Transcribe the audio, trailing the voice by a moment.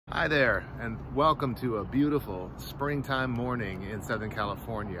Hi there, and welcome to a beautiful springtime morning in Southern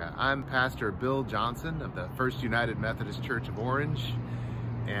California. I'm Pastor Bill Johnson of the First United Methodist Church of Orange,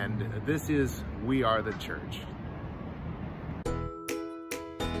 and this is We Are the Church.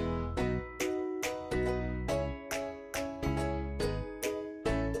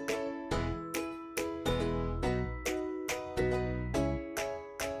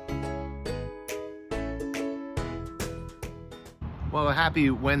 Well, a happy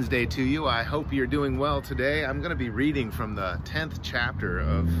Wednesday to you. I hope you're doing well today. I'm going to be reading from the 10th chapter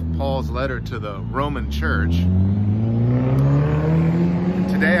of Paul's letter to the Roman church.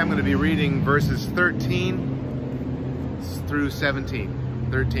 Today I'm going to be reading verses 13 through 17.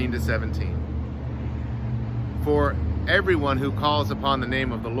 13 to 17. For everyone who calls upon the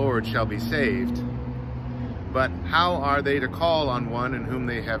name of the Lord shall be saved. But how are they to call on one in whom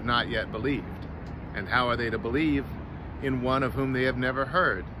they have not yet believed? And how are they to believe in one of whom they have never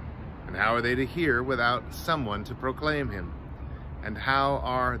heard? And how are they to hear without someone to proclaim him? And how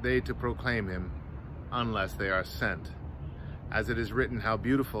are they to proclaim him unless they are sent? As it is written, how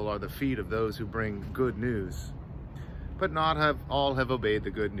beautiful are the feet of those who bring good news. But not all have obeyed the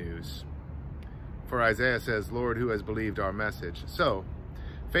good news. For Isaiah says, Lord, who has believed our message? So,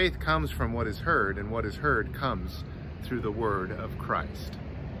 faith comes from what is heard, and what is heard comes through the word of Christ.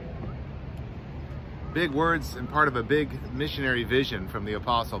 Big words and part of a big missionary vision from the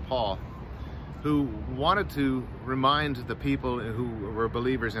Apostle Paul, who wanted to remind the people who were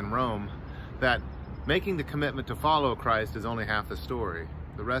believers in Rome that making the commitment to follow Christ is only half the story.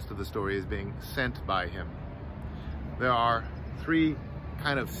 The rest of the story is being sent by him. There are three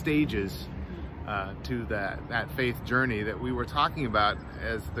kind of stages to that faith journey that we were talking about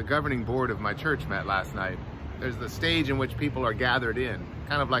as the governing board of my church met last night. There's the stage in which people are gathered in,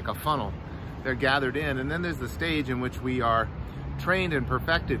 kind of like a funnel. They're gathered in, and then there's the stage in which we are trained and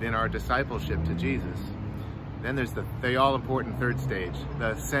perfected in our discipleship to Jesus. Then there's the all-important third stage,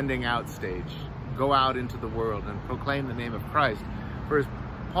 the sending out stage. Go out into the world and proclaim the name of Christ. For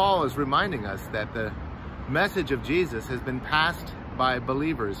Paul is reminding us that the message of Jesus has been passed by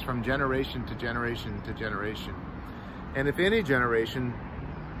believers from generation to generation to generation. And if any generation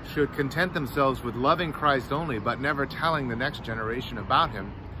should content themselves with loving Christ only, but never telling the next generation about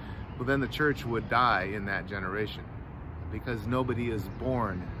him, well, then the church would die in that generation, because nobody is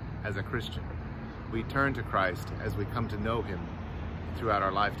born as a Christian. We turn to Christ as we come to know him throughout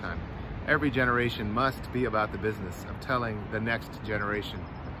our lifetime. Every generation must be about the business of telling the next generation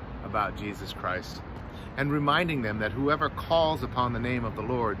about Jesus Christ and reminding them that whoever calls upon the name of the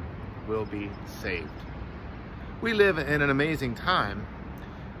Lord will be saved. We live in an amazing time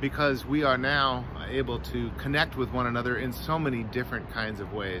because we are now able to connect with one another in so many different kinds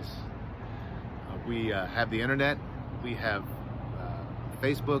of ways. We have the internet, we have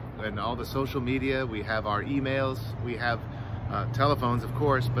Facebook and all the social media, we have our emails, we have telephones, of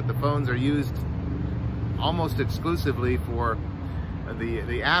course, but the phones are used almost exclusively for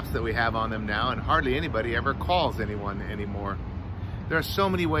the apps that we have on them now, and hardly anybody ever calls anyone anymore. There are so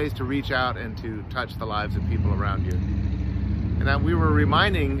many ways to reach out and to touch the lives of people around you. And we were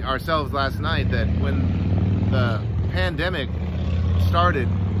reminding ourselves last night that when the pandemic started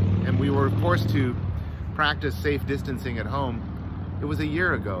and we were forced to practice safe distancing at home, it was a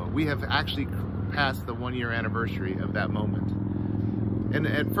year ago. We have actually passed the 1-year anniversary of that moment. And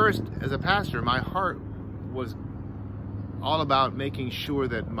at first, as a pastor, my heart was all about making sure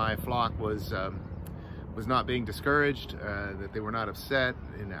that my flock was not being discouraged, that they were not upset.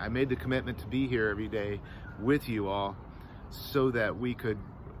 And I made the commitment to be here every day with you all so that we could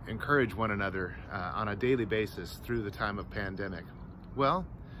encourage one another on a daily basis through the time of pandemic. Well,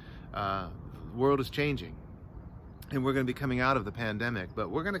 the world is changing, and we're going to be coming out of the pandemic, but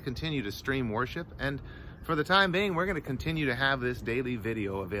we're going to continue to stream worship, and for the time being, we're going to continue to have this daily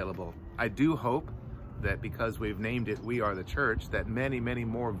video available. I do hope that because we've named it We Are the Church, that many, many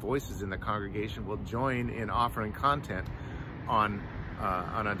more voices in the congregation will join in offering content on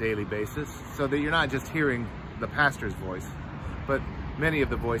a daily basis, so that you're not just hearing the pastor's voice, but many of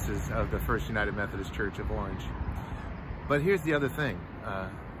the voices of the First United Methodist Church of Orange. But here's the other thing.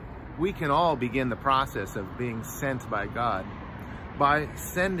 We can all begin the process of being sent by God by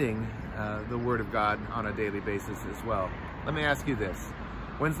sending the Word of God on a daily basis as well. Let me ask you this.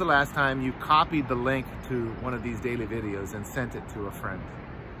 When's the last time you copied the link to one of these daily videos and sent it to a friend?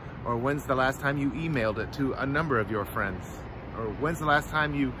 Or when's the last time you emailed it to a number of your friends? Or when's the last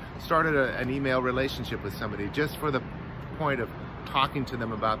time you started an email relationship with somebody just for the point of talking to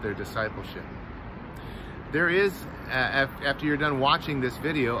them about their discipleship? There is, after you're done watching this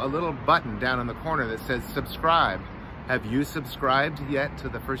video, a little button down in the corner that says subscribe. Have you subscribed yet to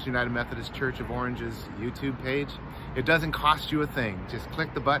the First United Methodist Church of Orange's YouTube page? It doesn't cost you a thing. Just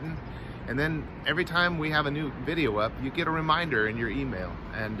click the button, and then every time we have a new video up, you get a reminder in your email,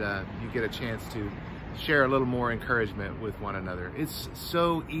 and you get a chance to share a little more encouragement with one another. It's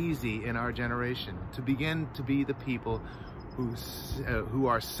so easy in our generation to begin to be the people who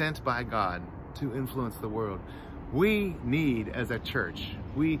are sent by God to influence the world. We need, as a church,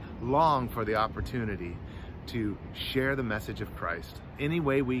 we long for the opportunity to share the message of Christ any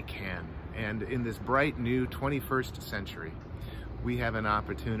way we can. And in this bright new 21st century, we have an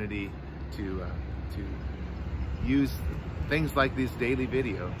opportunity to use things like this daily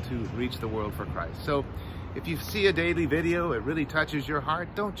video to reach the world for Christ. So if you see a daily video, it really touches your heart,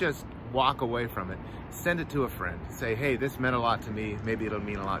 don't just walk away from it. Send it to a friend. Say, hey, this meant a lot to me. Maybe it'll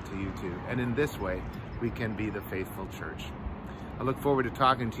mean a lot to you too. And in this way, we can be the faithful church. I look forward to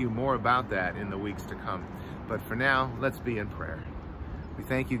talking to you more about that in the weeks to come. But for now, let's be in prayer. We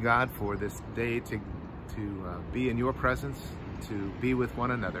thank you, God, for this day to be in your presence, to be with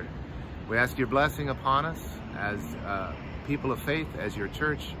one another. We ask your blessing upon us as people of faith, as your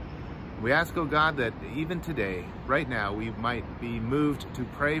church. We ask, oh God, that even today, right now, we might be moved to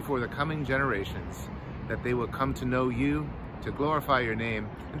pray for the coming generations, that they will come to know you, to glorify your name,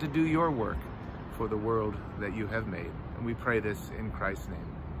 and to do your work for the world that you have made. And we pray this in Christ's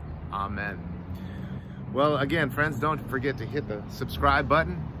name. Amen. Well, again, friends, don't forget to hit the subscribe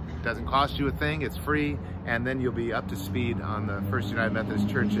button. It doesn't cost you a thing, it's free, and then you'll be up to speed on the First United Methodist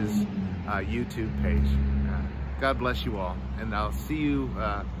Church's YouTube page. God bless you all, and I'll see you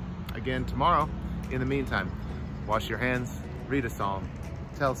again tomorrow. In the meantime, wash your hands, read a psalm,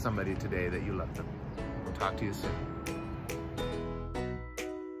 tell somebody today that you love them. We'll talk to you soon.